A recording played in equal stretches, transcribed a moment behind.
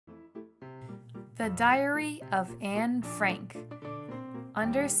The Diary of Anne Frank.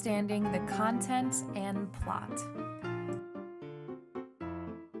 Understanding the content and plot.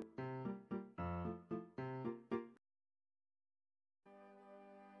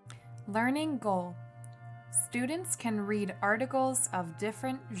 Learning goal. Students can read articles of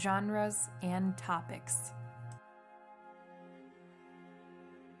different genres and topics.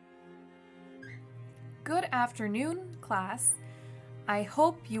 Good afternoon, class. I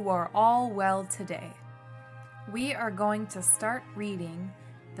hope you are all well today. We are going to start reading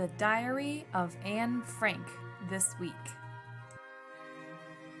The Diary of Anne Frank this week.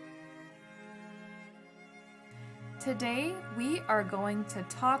 Today, we are going to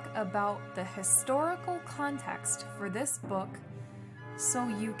talk about the historical context for this book so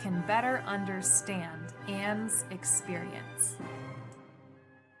you can better understand Anne's experience.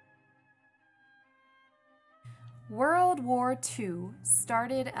 World War II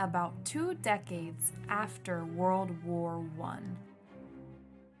started about 2 decades after World War I.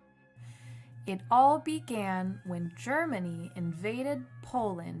 It all began when Germany invaded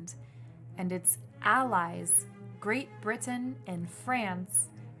Poland and its allies, Great Britain and France,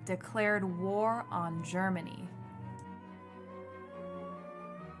 declared war on Germany.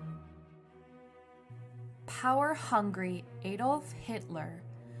 Power-hungry Adolf Hitler,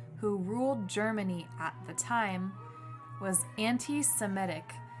 who ruled Germany at the time, was anti-Semitic,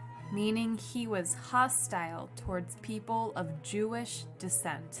 meaning he was hostile towards people of Jewish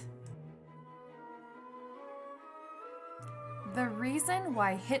descent. The reason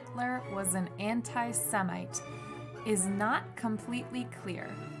why Hitler was an anti-Semite is not completely clear,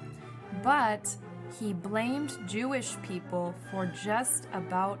 but he blamed Jewish people for just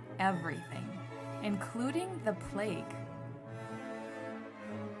about everything, including the plague.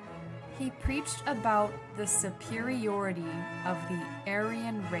 He preached about the superiority of the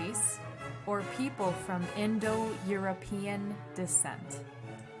Aryan race, or people from Indo-European descent.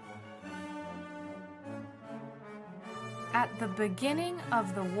 At the beginning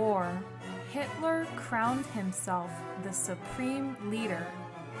of the war, Hitler crowned himself the supreme leader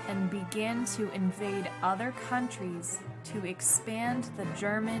and began to invade other countries to expand the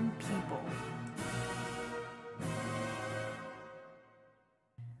German people.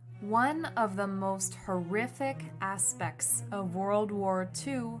 One of the most horrific aspects of World War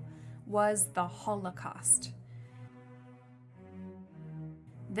II was the Holocaust.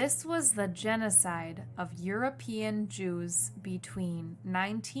 This was the genocide of European Jews between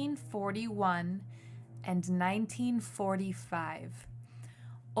 1941 and 1945.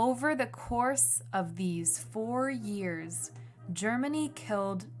 Over the course of these 4 years, Germany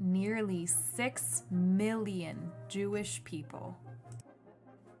killed nearly 6 million Jewish people.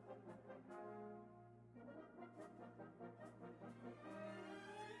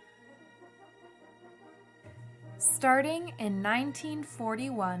 Starting in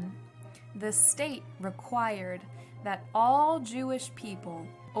 1941, the state required that all Jewish people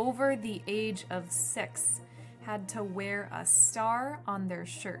over the age of 6 had to wear a star on their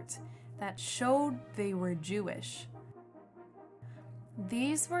shirt that showed they were Jewish.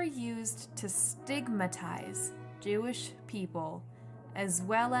 These were used to stigmatize Jewish people as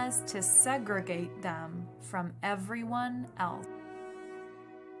well as to segregate them from everyone else.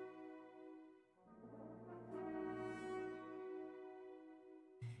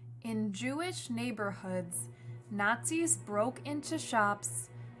 In Jewish neighborhoods, Nazis broke into shops,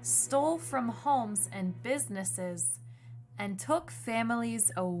 stole from homes and businesses, and took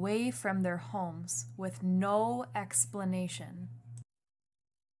families away from their homes with no explanation.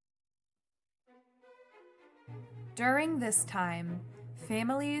 During this time,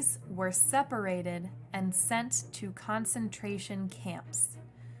 families were separated and sent to concentration camps.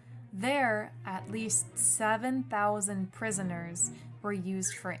 There, at least 7,000 prisoners were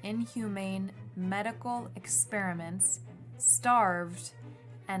used for inhumane medical experiments, starved,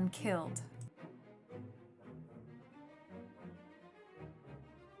 and killed.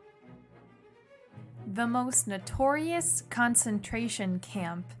 The most notorious concentration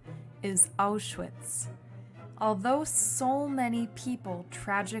camp is Auschwitz. Although so many people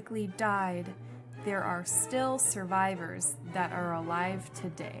tragically died, there are still survivors that are alive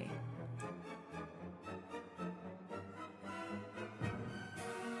today.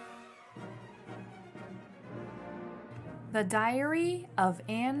 The Diary of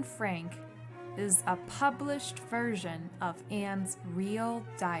Anne Frank is a published version of Anne's real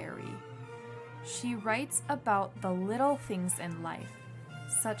diary. She writes about the little things in life,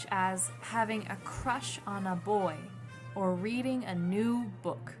 such as having a crush on a boy or reading a new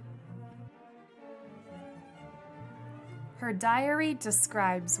book. Her diary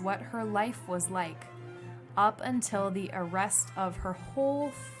describes what her life was like up until the arrest of her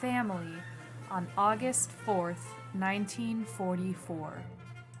whole family on August 4th, 1944.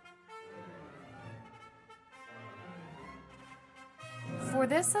 For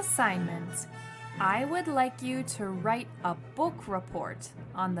this assignment, I would like you to write a book report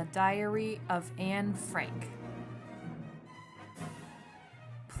on the diary of Anne Frank.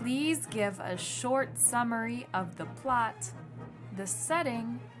 Please give a short summary of the plot, the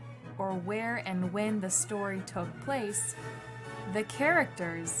setting, or where and when the story took place, the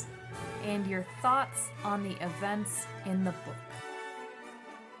characters, and your thoughts on the events in the book.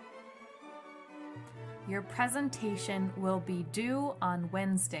 Your presentation will be due on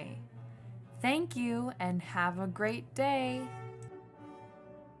Wednesday. Thank you and have a great day.